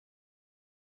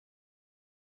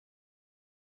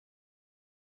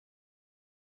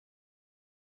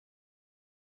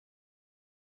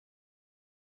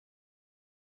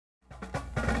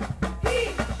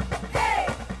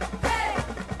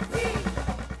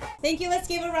Thank you. Let's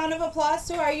give a round of applause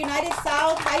to our United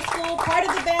South High School, part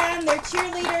of the band, their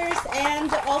cheerleaders,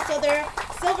 and also their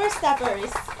Silver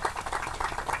Steppers.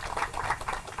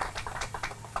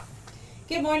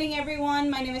 Good morning, everyone.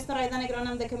 My name is Noraida Negron.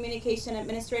 I'm the Communication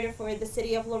Administrator for the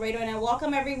City of Laredo, and I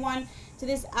welcome everyone to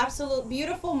this absolute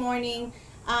beautiful morning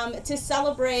to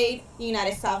celebrate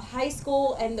United South High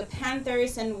School and the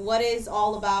Panthers and what is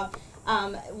all about,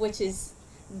 which is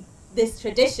this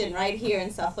tradition right here in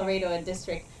South Laredo in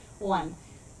District 1.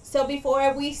 So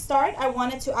before we start, I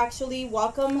wanted to actually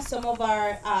welcome some of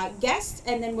our guests,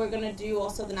 and then we're going to do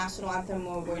also the national anthem,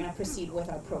 where we're going to proceed with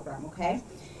our program, okay?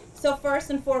 So first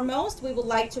and foremost, we would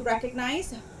like to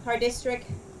recognize our District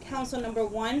Council number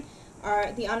 1,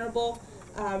 the Honorable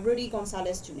Rudy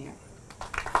Gonzalez Jr.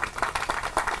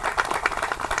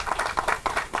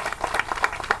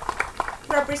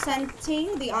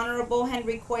 Representing the Honorable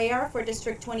Henry Cuellar for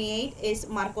District 28 is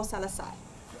Marco Salazar.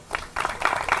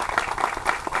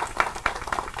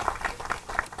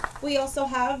 We also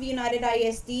have United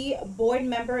ISD Board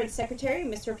Member and Secretary,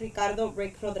 Mr. Ricardo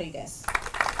Rick Rodriguez.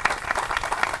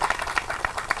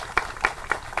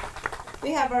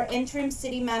 We have our Interim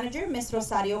City Manager, Ms.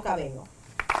 Rosario Cabello.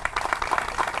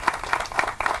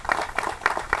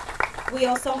 We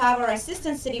also have our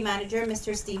Assistant City Manager,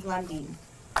 Mr. Steve Landine.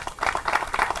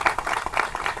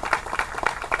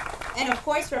 And of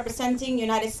course, representing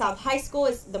United South High School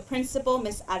is the Principal,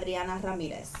 Ms. Adriana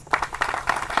Ramirez.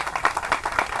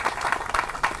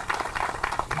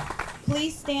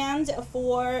 Please stand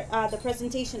for the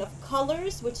presentation of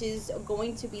colors, which is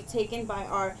going to be taken by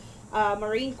our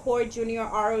Marine Corps Junior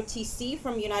ROTC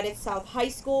from United South High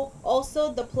School.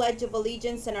 Also, the Pledge of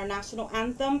Allegiance and our national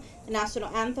anthem. The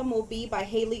national anthem will be by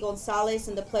Haley Gonzalez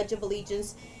and the Pledge of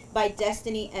Allegiance by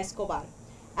Destiny Escobar.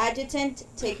 Adjutant,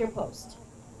 take your post.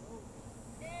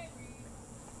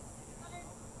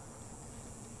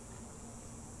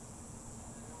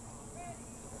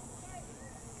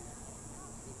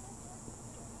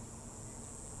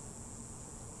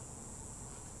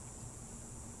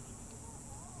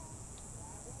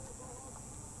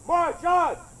 March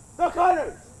on the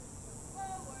colors!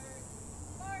 Forward,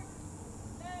 march,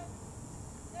 left,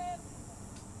 left,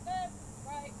 left,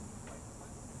 right,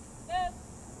 left,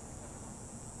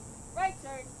 right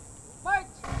turn, march.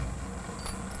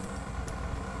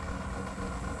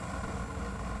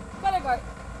 Color guard,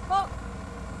 halt.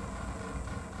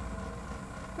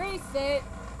 Preset,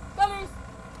 colors.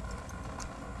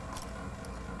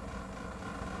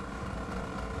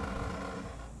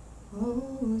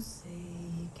 Oh, say,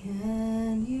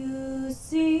 can you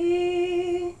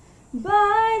see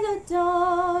by the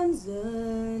dawn's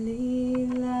early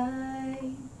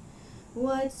light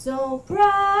what so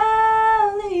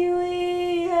proudly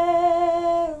we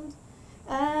held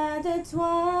at the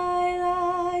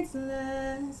twilight's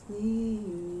last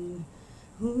gleaming,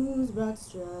 whose broad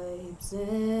stripes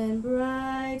and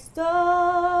bright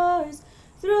stars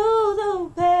through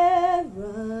the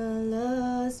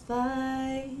perilous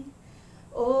fight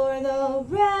o'er the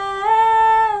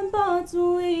ramparts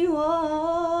we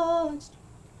watched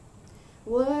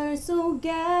were so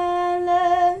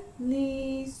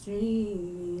gallantly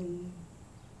streaming,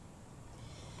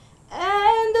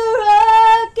 and the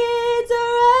rockets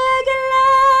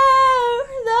regular,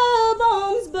 the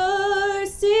bombs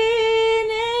bursting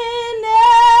in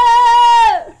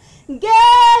air,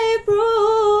 gave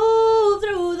proof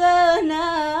through the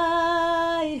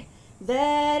night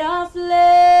that our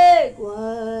flag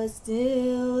was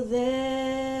still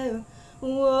there.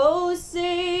 Oh,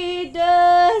 say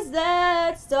does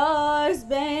that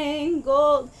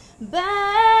star-spangled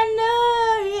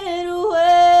banner yet wave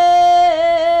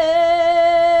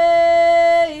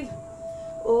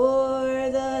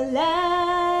o'er the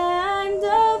land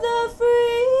of the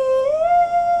free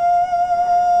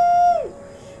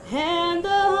and the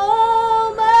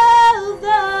home of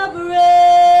the brave.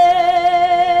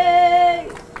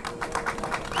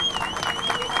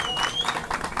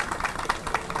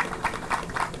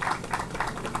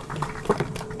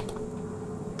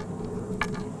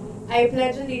 I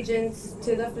pledge allegiance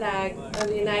to the flag of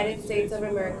the United States of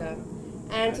America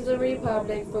and to the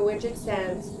republic for which it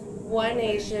stands, one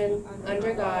nation,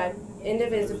 under God,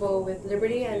 indivisible, with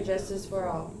liberty and justice for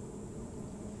all.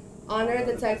 Honor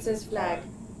the Texas flag.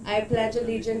 I pledge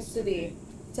allegiance to thee,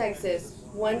 Texas,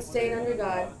 one state under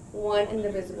God, one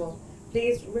indivisible.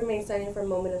 Please remain standing for a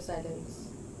moment of silence.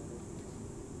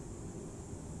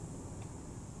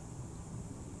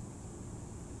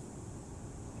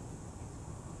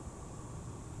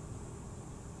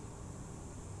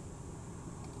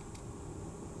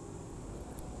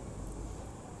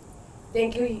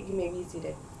 Thank you. You may be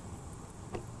seated.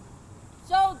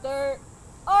 So shoulder,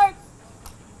 arch.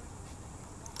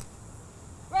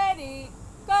 Ready,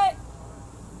 cut.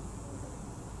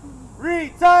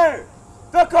 Retire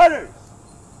the cutters.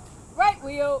 Right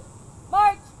wheel,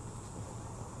 march.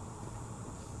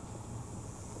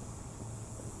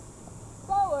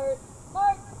 Forward,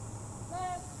 march.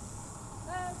 Left,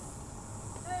 left,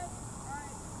 left,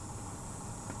 right.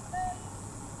 Left,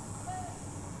 left,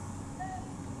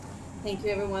 left. Thank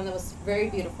you, everyone. That was very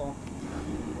beautiful.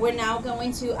 We're now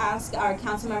going to ask our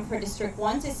councilmember for District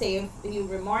 1 to say a few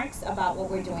remarks about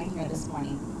what we're doing here this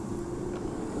morning.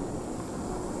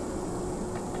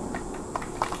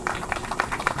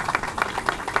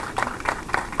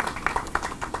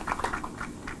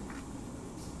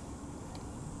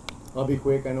 I'll be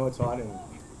quick. I know it's hot and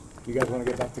you guys want to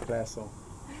get back to class, so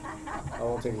I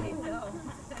won't take it.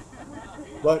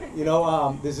 But, you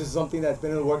know, this is something that's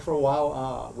been in the works for a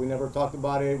while. We never talked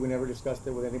about it. We never discussed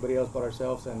it with anybody else but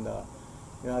ourselves. And,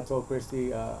 you know, I told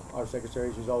Christy, our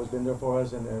secretary, she's always been there for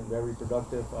us and they're very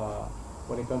productive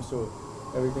when it comes to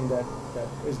everything that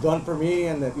is done for me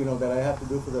and that, you know, that I have to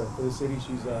do for the city.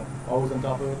 She's always on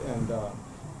top of it. And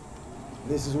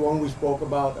this is one we spoke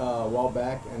about a while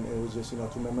back, and it was just, you know,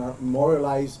 to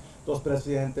memorialize Dos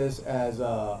Presidentes as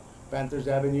Panthers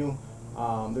Avenue.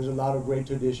 There's a lot of great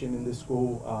tradition in this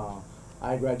school.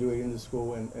 I graduated in the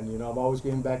school, and you know, I've always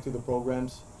given back to the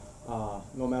programs,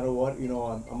 no matter what. You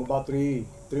know, I'm about three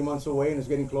months away, and it's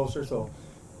getting closer, so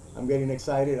I'm getting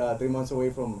excited. 3 months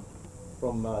away from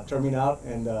terming out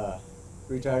and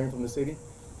retiring from the city,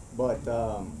 but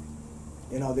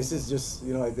you know, this is just,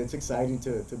 you know, it's exciting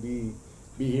to be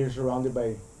here surrounded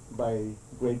by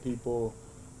great people,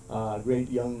 great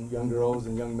young girls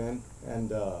and young men,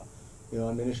 and you know,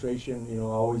 administration, you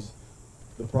know, always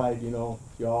the pride, you know,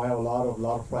 you all have a lot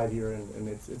of pride here, and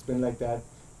it's been like that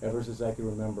ever since I can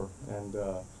remember. And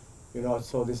you know,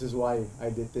 so this is why I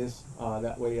did this.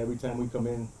 That way, every time we come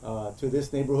in to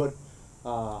this neighborhood,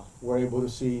 we're able to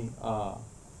see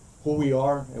who we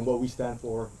are and what we stand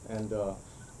for, and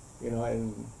you know,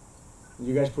 and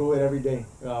you guys prove it every day,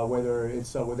 whether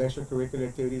it's with extracurricular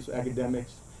activities,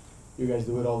 academics. You guys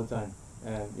do it all the time,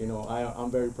 and you know, I'm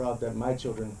very proud that my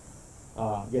children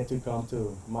get to come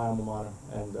to my alma mater,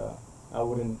 and I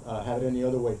wouldn't have it any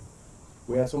other way.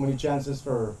 We had so many chances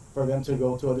for them to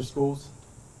go to other schools,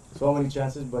 so many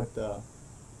chances, but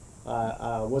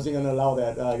I wasn't going to allow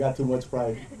that. I got too much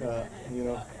pride, you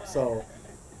know. So,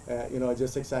 you know, it's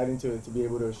just exciting to be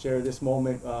able to share this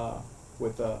moment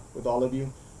with all of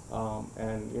you.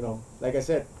 And you know, like I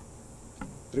said,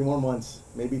 3 more months,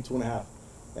 maybe 2.5,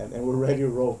 and we're ready to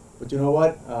roll. But you know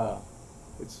what?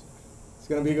 It's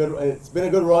gonna be good. It's been a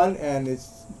good run, and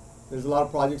there's a lot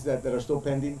of projects that are still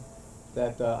pending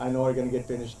that I know are gonna get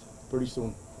finished pretty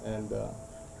soon, and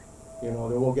you know,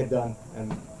 they will get done.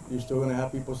 And you're still gonna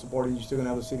have people supporting. You're still gonna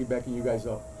have the city backing you guys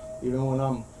up. Even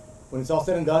when it's all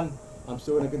said and done, I'm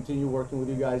still gonna continue working with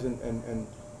you guys and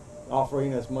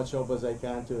offering as much help as I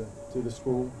can to the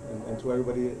school and to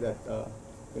everybody that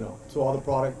you know, to all the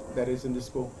product that is in this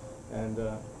school. And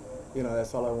you know,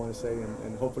 that's all I want to say.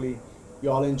 And hopefully you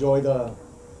all enjoy the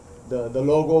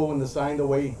logo and the sign the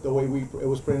way it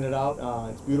was printed out.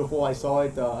 It's beautiful. I saw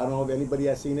it. I don't know if anybody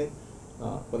has seen it,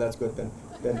 but that's good then.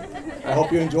 Then I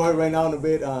hope you enjoy it right now in a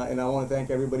bit. And I want to thank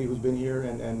everybody who's been here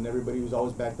and everybody who's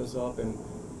always backed us up and,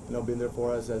 you know, been there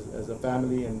for us as a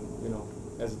family and, you know,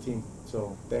 as a team.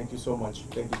 So thank you so much.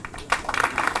 Thank you.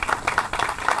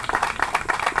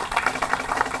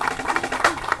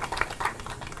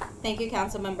 Thank you,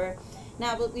 council member.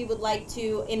 Now we would like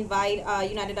to invite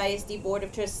United ISD Board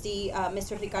of Trustee,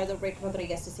 Mr. Ricardo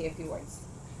Rodriguez, to say a few words.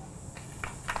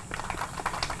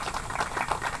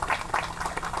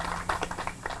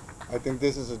 I think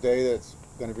this is a day that's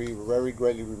going to be very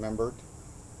greatly remembered.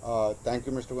 Thank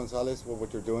you, Mr. Gonzalez, for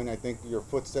what you're doing. I think your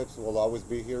footsteps will always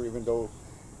be here, even though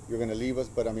you're going to leave us.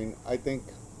 But I mean, I think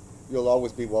you'll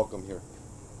always be welcome here.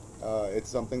 It's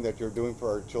something that you're doing for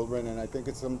our children, and I think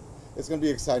it's going to be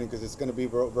exciting because it's going to be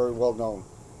very well known.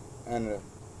 And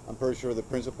I'm pretty sure the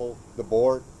principal, the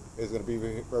board, is going to be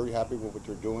very happy with what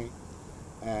you're doing.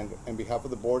 And on behalf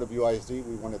of the board of UISD,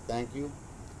 we want to thank you.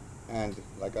 And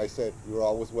like I said, you're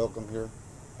always welcome here,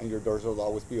 and your doors will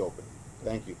always be open.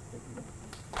 Thank you.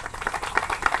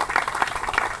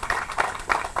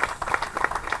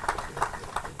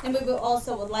 And we would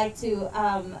also would like to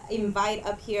invite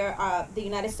up here the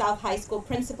United South High School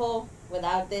principal.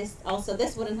 Without this, also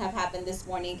this wouldn't have happened this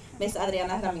morning, Miss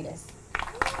Adriana Ramirez.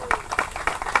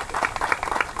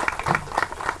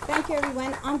 Thank you,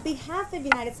 everyone. On behalf of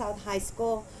United South High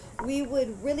School, we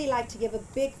would really like to give a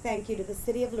big thank you to the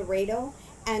City of Laredo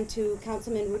and to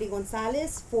Councilman Rudy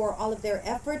Gonzalez for all of their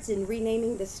efforts in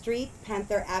renaming the street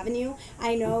Panther Avenue.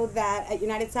 I know that at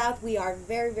United South we are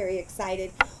very, very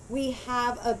excited. We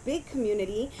have a big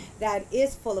community that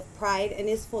is full of pride and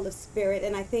is full of spirit,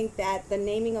 and I think that the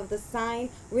naming of the sign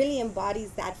really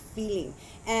embodies that feeling.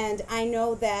 And I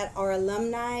know that our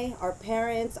alumni, our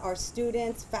parents, our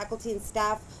students, faculty and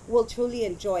staff will truly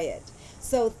enjoy it.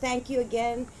 So thank you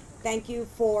again. Thank you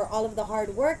for all of the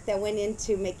hard work that went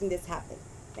into making this happen.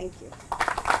 Thank you.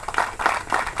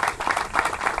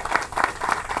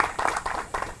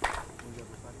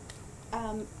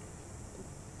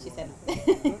 She said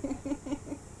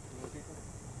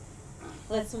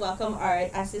let's welcome our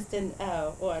assistant,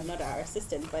 or not our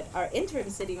assistant, but our interim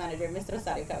city manager, Mr.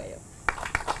 Rosario Cabello.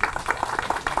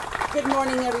 Good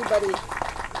morning, everybody.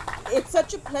 It's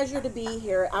such a pleasure to be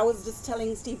here. I was just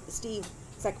telling Steve,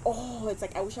 it's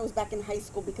like I wish I was back in high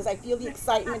school because I feel the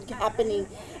excitement happening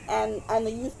and the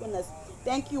youthfulness.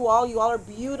 Thank you all. You all are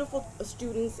beautiful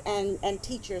students and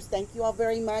teachers. Thank you all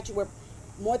very much. We're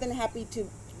more than happy to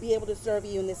be able to serve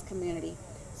you in this community.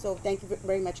 So thank you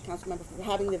very much, Councilmember, for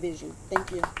having the vision.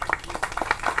 Thank you.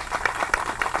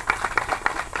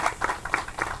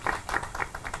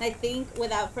 I think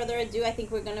without further ado, I think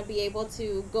we're going to be able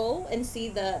to go and see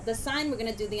the sign. We're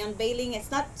going to do the unveiling. It's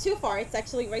not too far. It's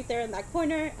actually right there in that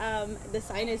corner. The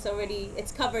sign is already,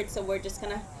 it's covered, so we're just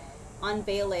going to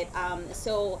unveil it.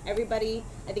 So everybody,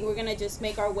 I think we're going to just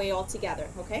make our way all together,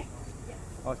 okay?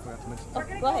 Oh, I forgot to mention. Oh,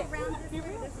 go ahead.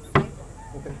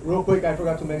 Okay. Real quick, I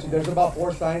forgot to mention, there's about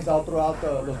 4 signs out throughout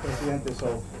Los Presidentes,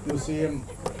 so you'll see them,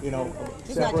 you know,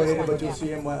 separated, but you'll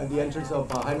see them at the entrance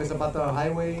of Jaime Zapata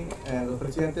Highway and Los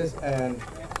Presidentes and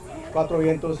Cuatro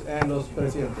Vientos and Los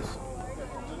Presidentes.